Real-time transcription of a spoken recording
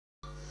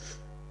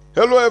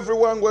Hello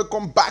everyone,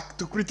 welcome back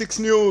to Critics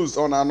News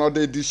on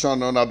another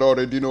edition. And I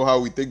already know how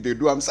we take the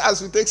do. I'm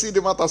as we take see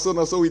the matter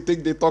so we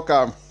take the talk.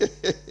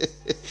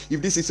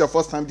 If this is your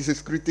first time, this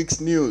is Critics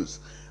News,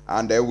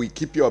 and we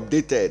keep you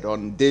updated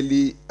on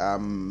daily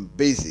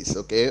basis.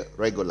 Okay,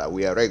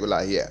 we are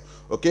regular here.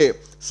 Okay,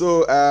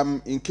 so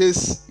in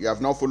case you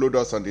have not followed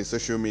us on the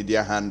social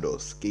media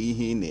handles,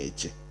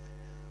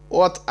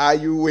 what are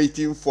you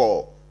waiting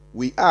for?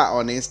 We are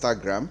on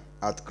Instagram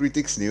at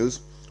Critics News.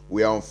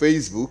 We are on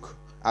Facebook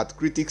at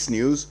Critics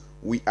News.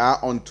 We are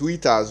on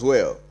Twitter as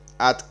well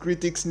at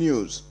Critics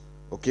News.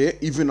 Okay,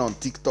 even on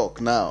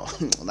TikTok now.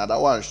 Now that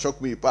one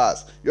shocked me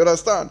past. You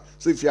understand?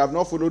 So if you have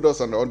not followed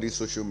us on all these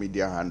social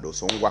media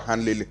handles,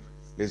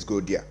 let's go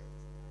there.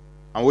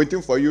 I'm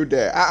waiting for you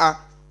there. Our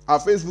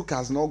Facebook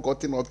has not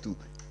gotten up to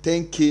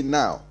 10K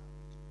now.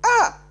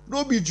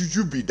 No be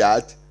juju be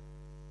that.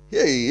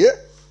 Hey.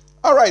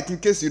 All right, in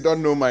case you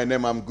don't know my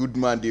name, I'm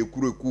Goodman the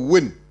Ekureku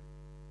Win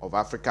of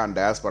African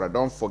diaspora.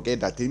 Don't forget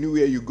that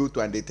anywhere you go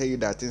to and they tell you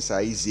that things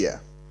are easier,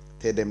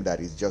 tell them that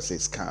it's just a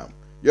scam.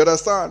 You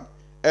understand?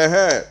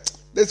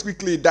 Let's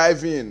quickly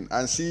dive in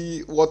and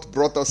see what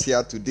brought us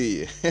here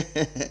today.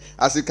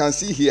 As you can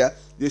see here,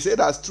 they say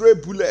that stray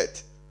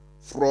bullet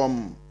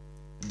from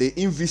the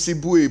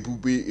invisible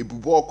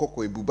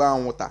Ebubeagu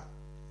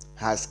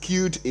has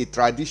killed a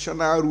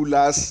traditional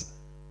ruler's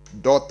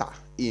daughter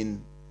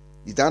in,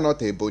 is that not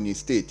Ebonyi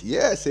State?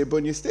 Yes,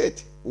 Ebonyi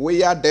State.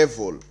 Where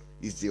devil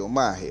is the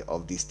Omahe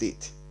of the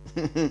state.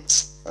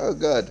 Oh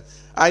God.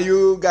 And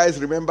you guys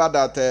remember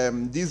that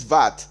this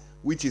VAT,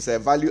 which is a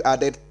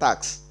value-added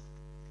tax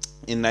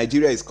in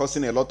Nigeria, is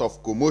causing a lot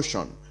of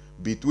commotion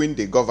between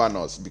the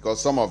governors, because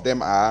some of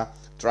them are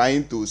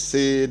trying to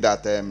say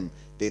that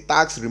the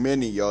tax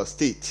remain in your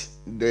state.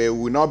 They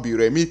will not be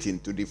remitting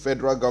to the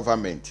federal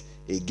government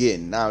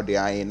again. Now they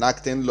are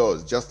enacting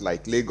laws just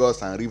like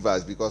Lagos and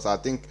Rivers, because I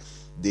think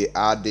they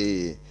are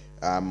the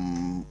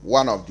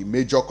one of the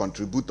major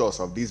contributors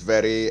of this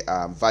very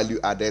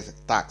value-added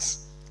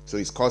tax. So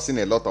it's causing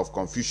a lot of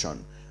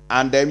confusion.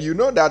 And you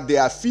know that they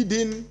are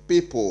feeding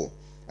people.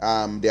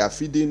 They are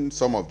feeding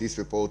some of these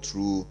people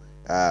through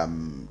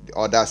the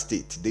other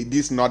state.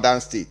 This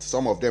northern state,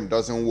 some of them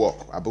doesn't work.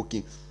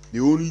 They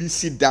only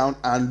sit down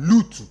and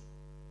loot.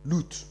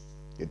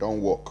 They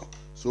don't work.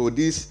 So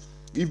this,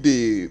 if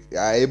they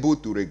are able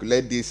to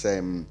regulate this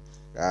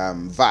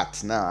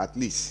VAT now, at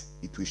least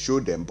it will show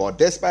them. But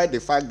despite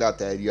the fact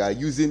that you are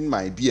using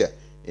my beer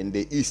in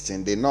the east,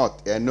 in the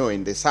north,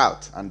 in the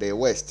south and the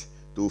west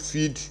to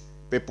feed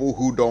people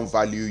who don't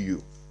value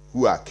you,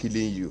 who are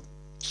killing you.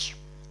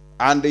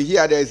 And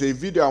here there is a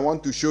video I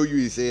want to show you.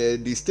 Is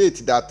the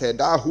state that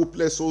that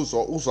hopeless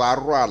Uzo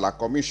Arruala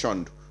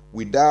commissioned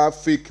with that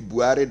fake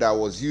Buhari that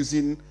was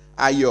using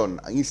iron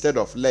instead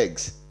of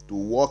legs to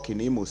walk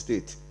in Imo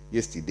State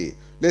yesterday.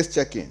 Let's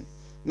check in.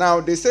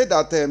 Now, they say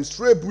that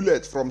stray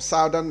bullet from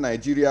southern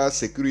Nigeria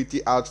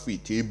security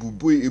outfit,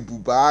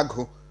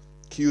 Ebubeagu,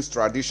 kills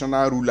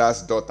traditional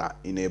ruler's daughter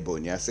in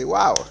Ebonyi. I say,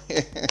 wow.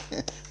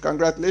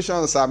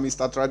 Congratulations,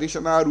 Mr.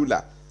 Traditional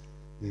Ruler.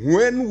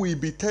 When we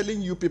be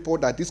telling you people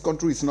that this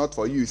country is not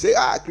for you, say,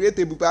 create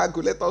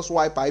Ebubeagu, let us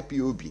wipe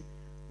IPOB.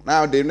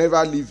 Now, they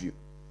never leave you.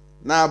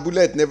 Now,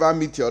 bullet never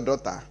meet your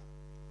daughter.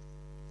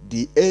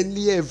 The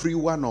early every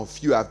one of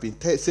you have been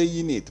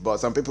saying it, but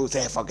some people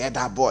say, forget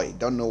that boy,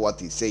 don't know what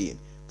he's saying.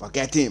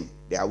 Forget him.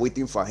 They are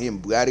waiting for him.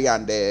 Buhari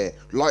and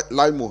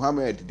Lai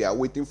Mohammed, they are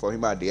waiting for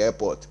him at the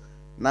airport.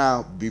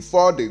 Now,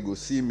 before they go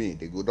see me,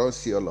 they go don't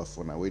see all of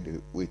them.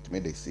 Wait, may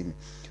they see me.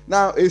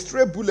 Now, a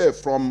stray bullet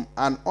from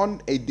an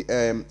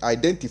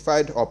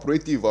unidentified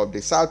operative of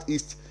the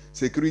Southeast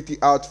security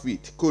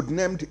outfit,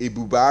 codenamed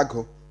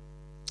Ebubeagu,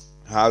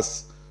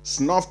 has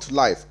snuffed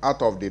life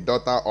out of the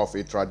daughter of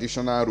a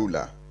traditional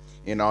ruler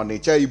in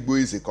Onitsha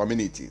Igboeze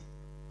community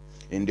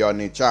in the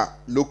Onitsha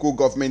local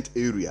government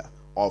area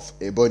of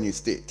Ebonyi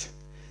State.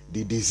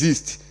 The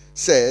deceased,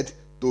 said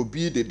to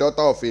be the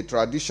daughter of a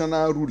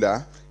traditional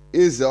ruler,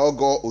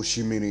 Ezeogo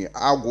Oshimiri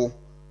Agu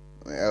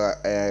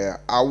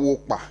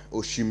Awokpa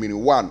Oshimiri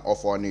 1 of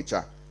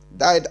Onitsha,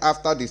 died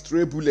after the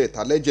stray bullet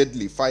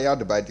allegedly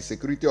fired by the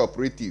security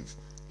operative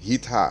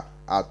hit her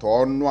at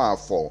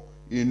Onuafo,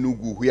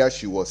 Enugu, where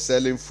she was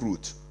selling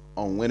fruit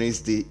on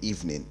Wednesday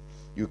evening.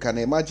 You can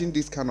imagine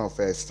this kind of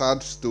a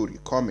sad story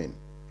coming.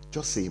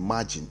 Just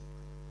imagine.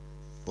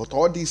 But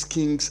all these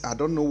kings, I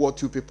don't know what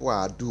you people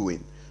are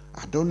doing.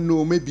 I don't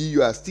know, maybe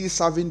you are still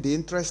serving the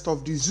interest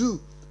of the zoo,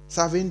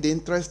 serving the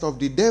interest of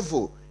the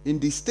devil in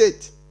the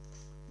state.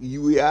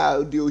 We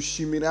are the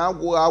Oshimiri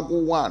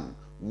 1.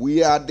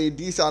 We are the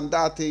this and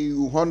that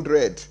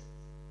 100.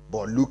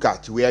 But look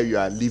at where you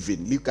are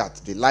living. Look at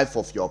the life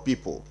of your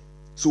people.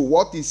 So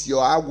what is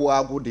your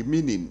Agu, the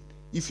meaning,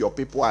 if your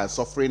people are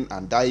suffering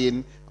and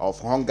dying of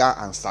hunger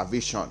and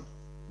starvation?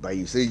 But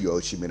you say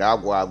you're Oshimiri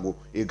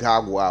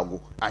Agu,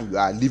 and you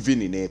are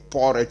living in a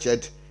poor,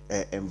 wretched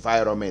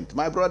environment.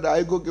 My brother,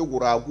 I go get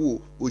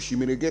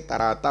Oshimiri get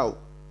taratao.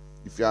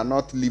 If you are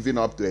not living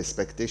up to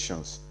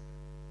expectations,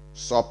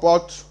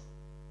 support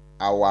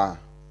our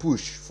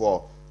push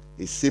for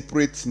a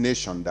separate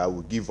nation that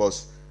will give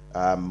us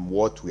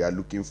what we are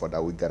looking for,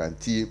 that will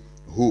guarantee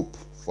hope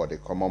for the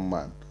common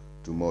man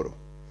tomorrow.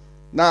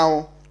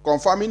 Now,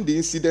 confirming the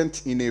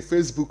incident in a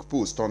Facebook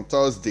post on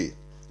Thursday,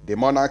 the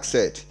monarch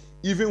said,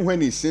 even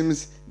when it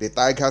seems the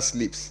tiger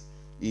sleeps,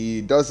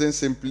 it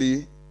doesn't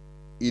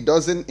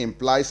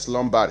imply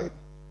slumbering.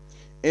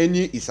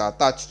 Any is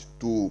attached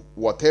to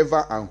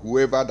whatever and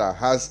whoever that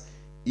has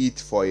it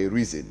for a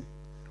reason.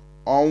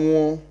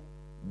 Onwo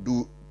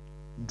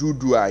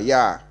dudua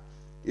ya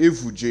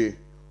evuje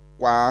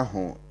kwa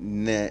ahụ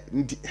ne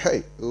ndi.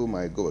 Hey, oh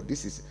my God,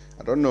 this is,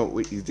 I don't know,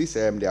 is this the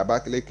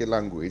Abakaleke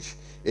language?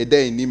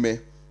 Ede inime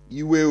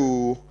iwe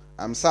o,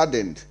 I'm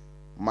saddened.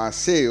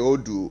 Mase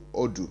odu.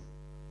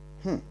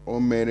 Oh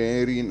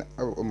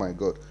my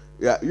God.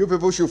 Yeah, you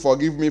people should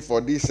forgive me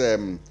for this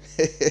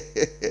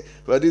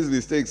for these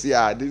mistakes.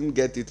 Yeah, I didn't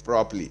get it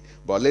properly.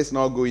 But let's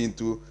not go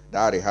into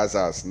that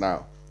rehearsals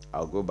now.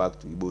 I'll go back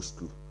to Igbo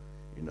school.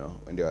 You know,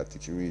 when they were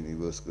teaching me in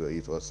Igbo school,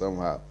 it was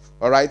somehow.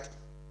 All right.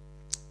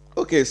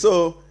 Okay,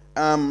 so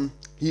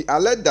he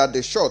alleged that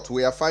the shots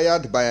were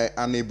fired by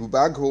an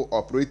Ebubeagu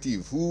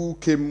operative who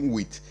came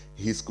with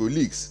his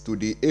colleagues to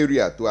the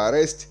area to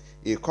arrest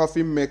a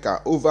coffin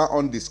maker over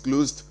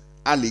undisclosed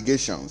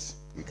allegations.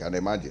 You can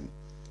imagine.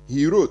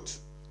 He wrote,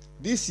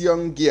 this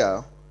young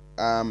girl,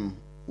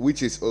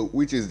 which is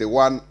the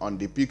one on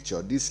the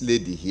picture, this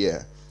lady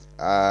here,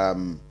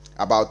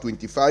 about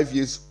 25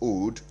 years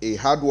old, a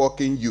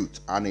hardworking youth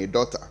and a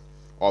daughter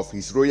of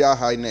His Royal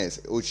Highness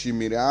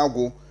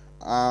Oshimiriagu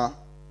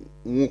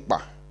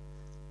Nwukpa,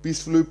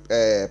 peacefully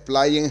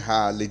plying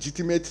her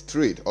legitimate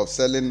trade of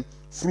selling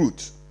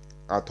fruit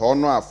at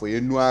Onoafo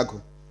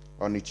Enuagu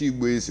on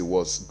Ichigweze,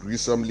 was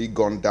gruesomely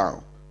gunned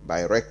down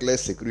by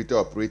reckless security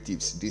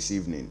operatives this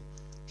evening.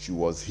 She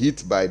was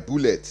hit by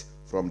bullets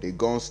from the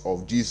guns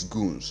of these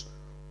goons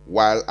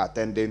while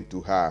attending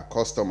to her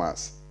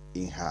customers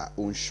in her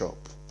own shop.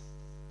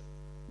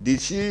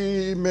 Did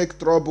she make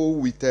trouble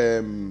with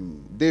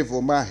Dave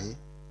Omahi?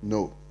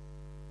 No.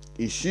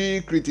 Is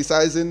she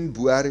criticizing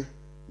Buhari?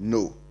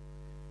 No.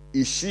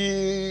 Is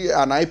she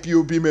an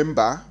IPOB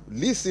member?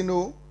 Listen,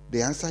 no.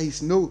 The answer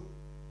is no.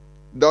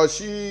 Does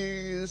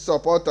she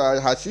support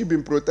her? Has she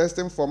been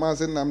protesting for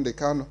Mazi Nnamdi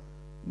Kanu?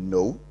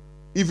 No.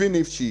 Even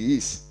if she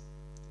is.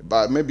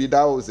 But maybe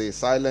that was a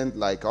silent,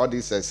 like all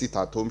this sit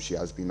at home she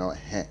has been on.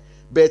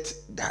 But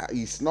that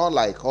is not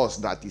like us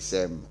that is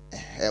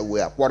we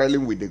are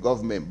quarreling with the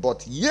government.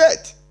 But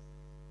yet,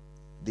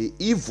 the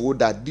evil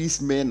that these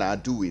men are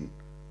doing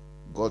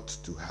got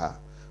to her.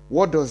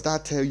 What does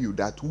that tell you?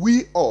 That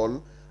we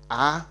all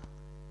are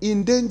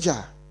in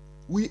danger.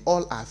 We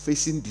all are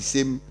facing the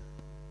same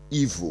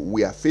evil.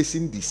 We are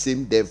facing the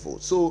same devil.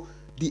 So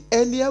the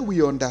earlier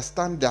we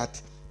understand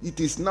that it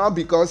is now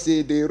because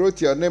they wrote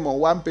your name on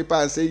one paper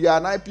and say you are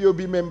an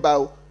IPOB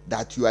member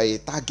that you are a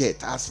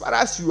target. As far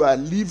as you are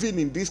living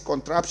in this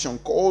contraption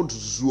called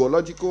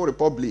Zoological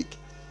Republic,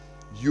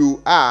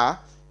 you are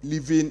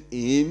living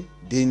in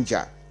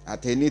danger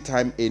at any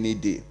time, any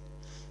day.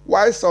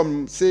 While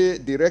some say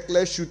the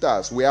reckless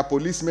shooters were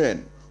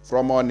policemen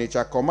from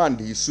Onitsha Command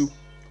Isu,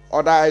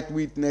 other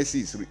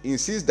eyewitnesses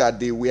insist that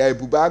they were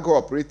Ebubeagu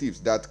operatives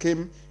that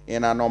came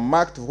in an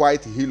unmarked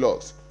white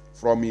Hilux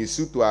from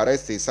Isu to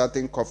arrest a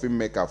certain coffin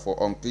maker for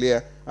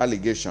unclear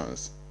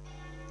allegations.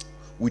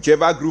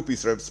 Whichever group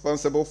is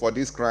responsible for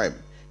this crime,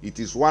 it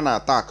is one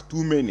attack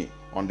too many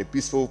on the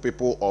peaceful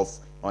people of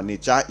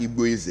Onitsha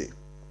Igboeze.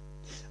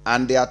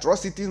 And the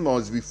atrocities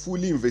must be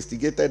fully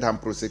investigated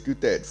and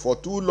prosecuted. For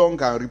too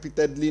long and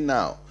repeatedly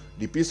now,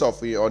 the peace of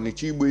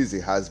Onitsha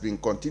Igboeze has been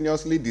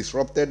continuously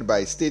disrupted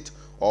by state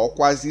or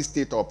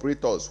quasi-state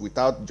operators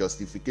without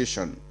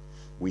justification.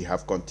 We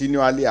have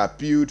continually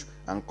appealed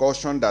and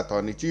cautioned that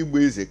Onitsha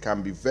Igboeze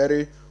can be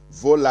very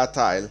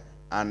volatile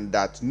and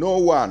that no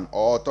one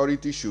or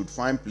authority should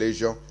find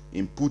pleasure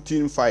in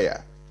putting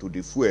fire to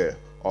the fuel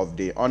of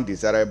the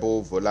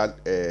undesirable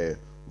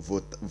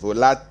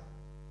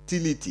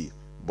volatility.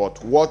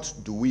 But what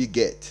do we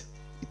get?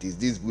 It is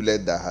this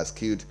bullet that has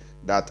killed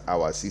that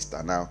our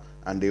sister now.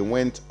 And they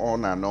went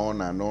on and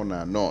on and on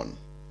and on.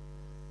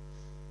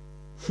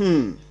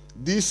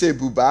 This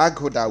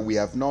Ebubeagu that we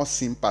have not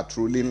seen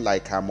patrolling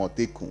like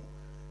Amotekun,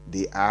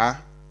 they are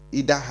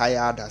either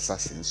hired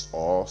assassins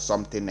or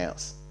something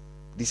else.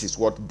 This is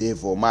what Dave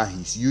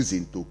Omahi is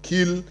using to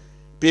kill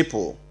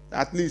people.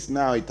 At least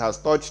now it has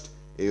touched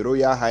a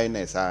Royal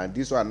Highness, and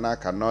this one now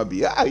cannot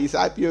be. It's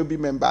IPOB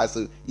member,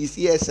 so it's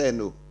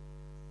ESNO.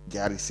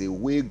 There is a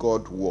way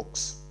God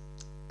works.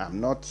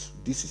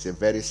 This is a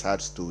very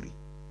sad story.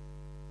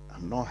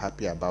 I'm not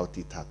happy about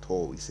it at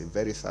all. It's a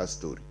very sad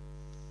story.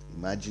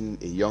 Imagine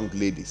a young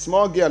lady,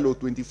 small girl of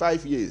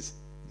 25 years,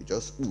 you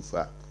just oof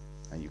her,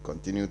 and you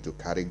continue to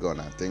carry gun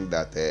and think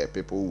that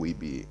people will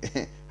be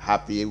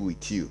happy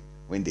with you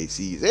when they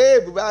see you. Hey,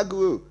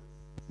 Ebubeagu!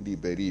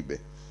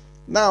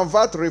 Now,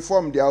 VAT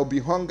reform, there will be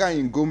hunger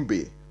in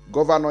Gombe.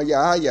 Governor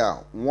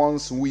Yahaya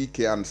wants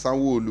Wike and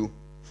Sanwo-Olu.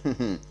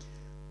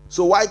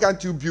 So why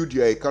can't you build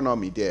your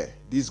economy there?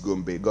 These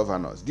Gombe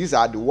governors, these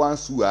are the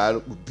ones who are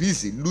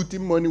busy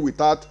looting money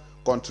without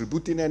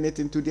contributing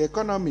anything to the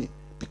economy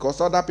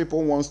because other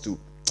people wants to.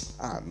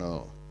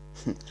 No.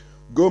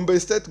 Gombe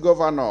State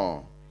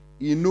Governor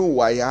Inu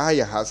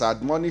Wayahaya has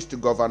admonished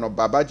Governor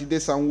Babajide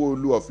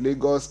Sanwo-Olu of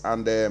Lagos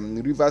and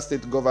Rivers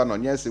State Governor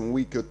Nyesom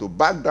Wike to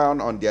back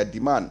down on their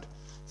demand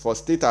for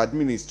state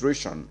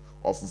administration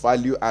of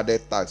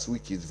value-added tax,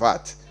 which is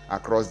VAT,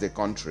 across the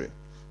country,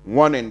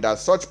 warning that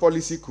such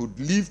policy could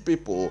leave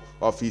people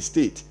of his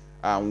state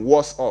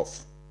worse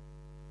off.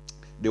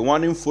 The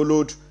warning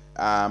followed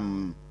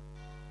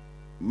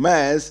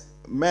Mayors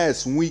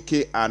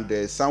Wike and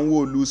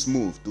Sanwo-Olu's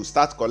move to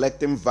start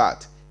collecting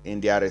VAT in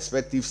their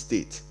respective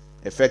states,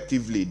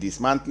 effectively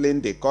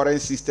dismantling the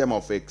current system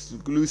of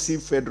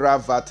exclusive federal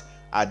VAT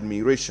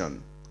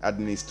administration.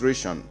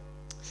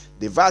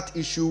 The VAT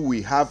issue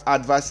will have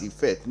adverse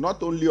effect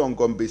not only on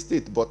Gombe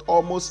State but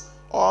almost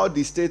all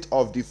the states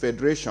of the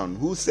Federation.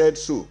 Who said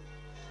so?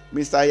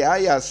 Mr.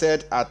 Yahaya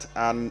said at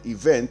an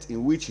event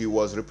in which he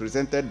was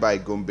represented by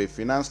Gombe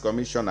Finance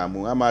Commissioner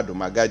Muhammadu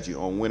Magaji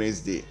on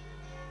Wednesday.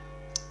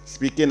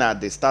 Speaking at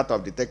the start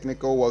of the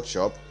technical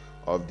workshop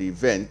of the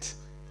event,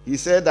 he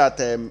said that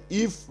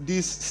if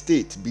this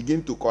state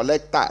begin to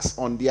collect tax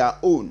on their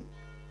own,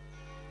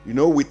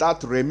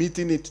 without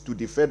remitting it to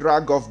the federal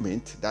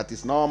government that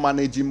is not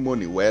managing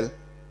money well,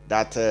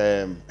 that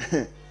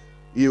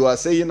you are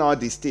saying all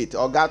the state,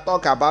 Oga,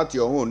 talk about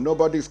your own.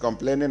 Nobody is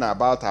complaining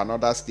about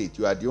another state.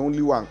 You are the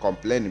only one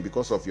complaining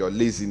because of your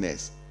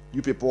laziness.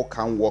 You people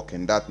can't work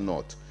in that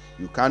north.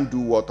 You can't do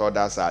what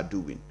others are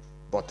doing.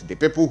 But the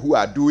people who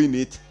are doing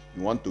it,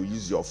 you want to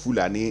use your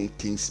Fulani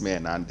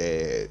kingsmen and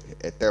a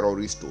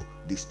terrorist to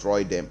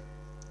destroy them.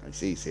 I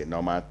say it's a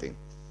normal thing.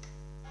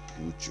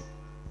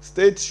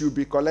 States should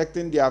be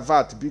collecting their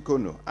VAT.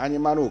 Bikono,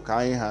 animal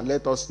can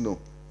let us know.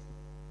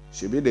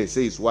 Maybe they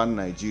say it's one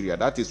Nigeria.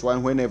 That is why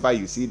whenever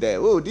you see that,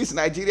 oh, this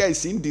Nigeria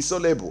is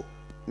indissoluble.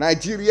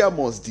 Nigeria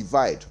must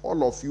divide.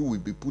 All of you will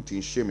be put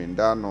in shame in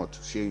that not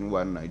sharing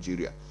one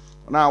Nigeria.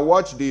 Now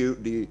watch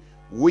the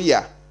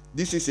Wia.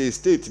 This is a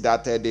state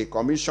that they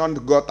commissioned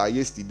Gota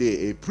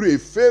yesterday. A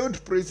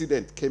failed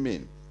president came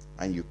in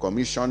and you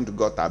commissioned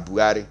Gota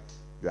Buhari.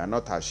 You are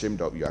not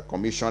ashamed of, you are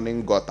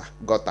commissioning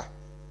Gota.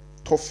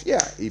 Tofia,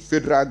 a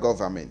federal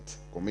government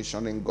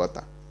commissioning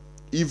Gota.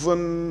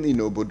 Even in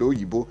Obodo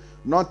Yibo,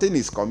 nothing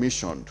is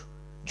commissioned.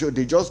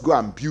 They just go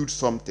and build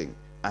something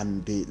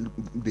and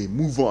they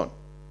move on.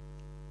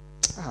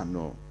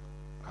 No.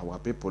 Our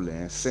people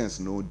sense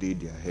no day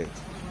their head.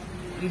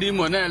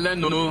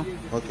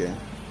 Okay.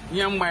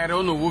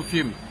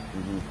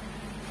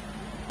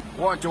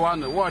 Watch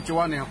one.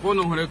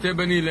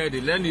 Ebony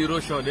lady, Lenny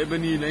Rochard,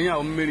 Ebony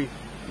Lady.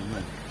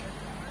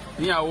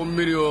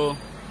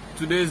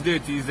 Today's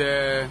date is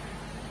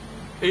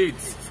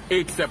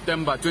 8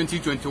 September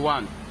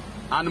 2021.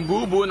 And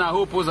Bubu na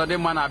hope was a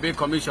man a big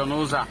commission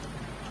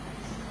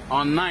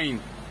on 9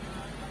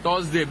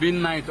 Thursday,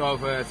 being 9th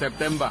of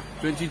September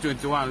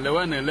 2021.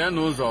 Learn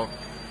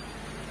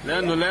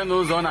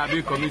on a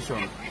big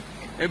commission.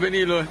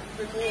 Ebony lo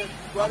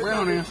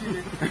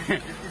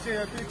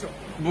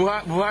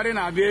Buhari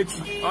na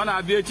BH on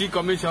a BH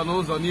commission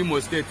on Imo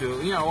State.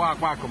 Here walk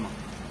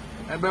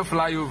ebe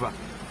flyover.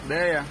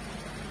 There.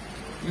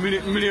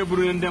 Million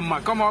Bruin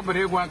Denmark. Come up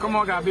with one, come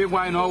on, got big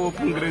wine all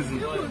open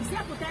grazing.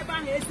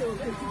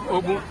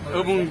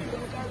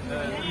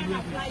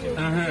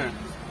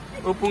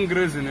 Open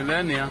grazing,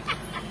 Lenia.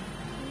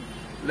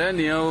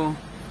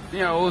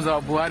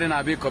 Also, Buhari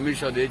na big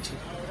commission.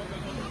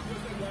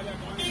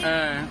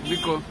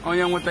 Because on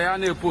your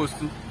Watayane post,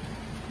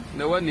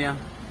 the one year.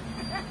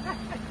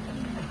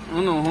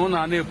 No,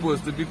 no,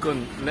 post because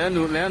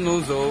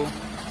Lenozo.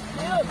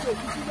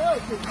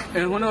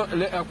 And when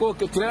I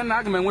walk a train,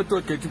 I went to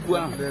a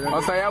Ketukua,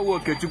 or I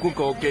walk a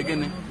Chukuko,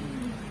 Kegani.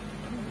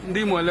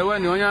 Dimo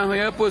Lewan,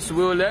 your post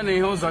will learn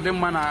in house of the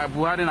man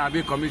Buhari and a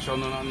big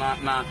commission on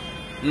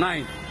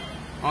 9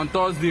 on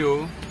Thursday,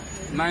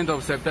 9th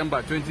of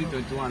September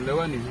 2021.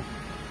 Lewan,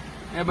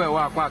 ever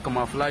walk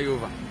a fly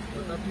over.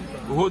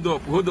 Hold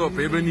up,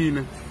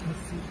 Ebony.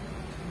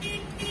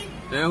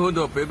 Hold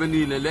up,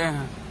 Ebony,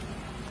 Lele.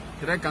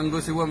 I can go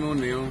see one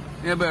on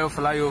ever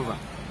fly over.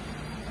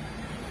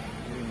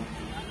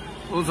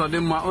 Also,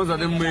 them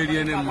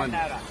million in money.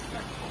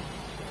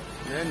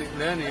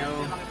 Then you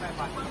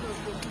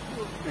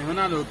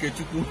know, okay,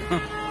 Chuku.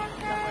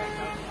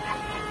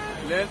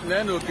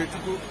 Then okay,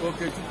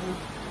 Chuku.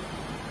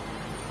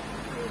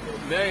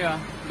 There,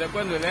 the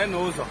one the land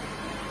also.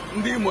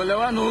 The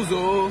Molewan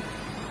also.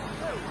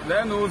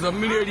 Then was a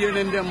million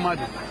in them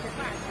money.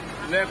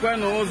 The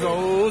one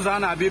also was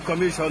an big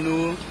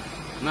commission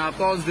now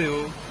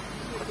Thursday.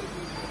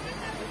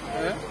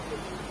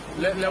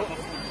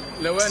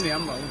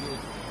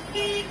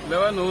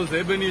 Lewan knows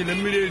Ebony the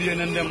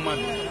million and them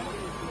money.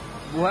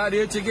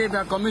 Buhari get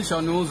a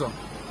commission also.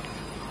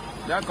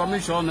 That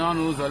commission on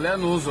also,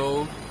 Len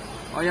also,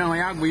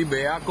 Oyangui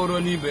Bay,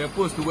 Akoroni Bay,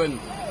 post to win.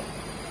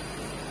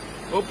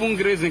 Open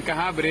grazing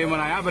Kahabre when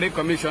I have a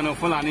commission of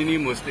Fulani in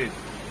Imo State.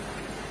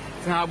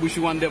 How bush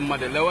you want them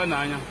mother,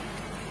 Lewananya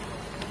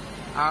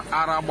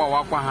Araba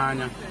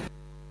Wakahanya.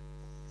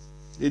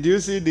 Did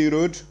you see the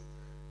road?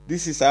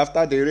 This is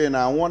after the rain.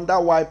 I wonder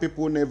why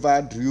people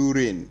never drew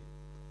rain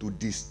to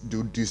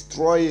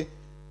destroy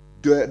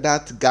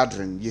that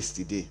gathering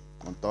yesterday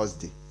on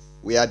Thursday,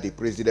 where the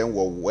president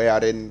was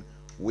wearing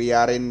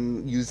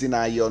using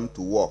iron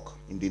to walk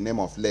in the name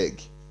of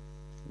leg.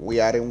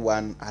 Wearing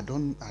one, I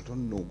don't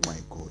know. My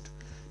God,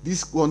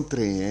 this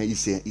country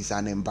is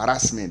an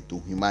embarrassment to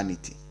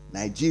humanity.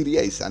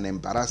 Nigeria is an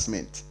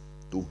embarrassment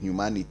to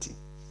humanity.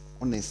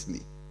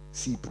 Honestly,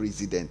 see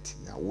president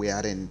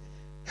wearing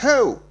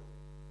hell.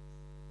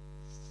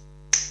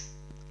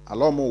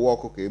 Alomo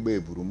walk okay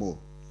burumo.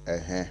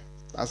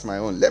 That's my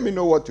own. Let me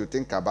know what you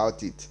think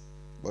about it.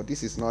 But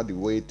this is not the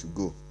way to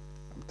go.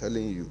 I'm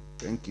telling you.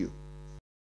 Thank you.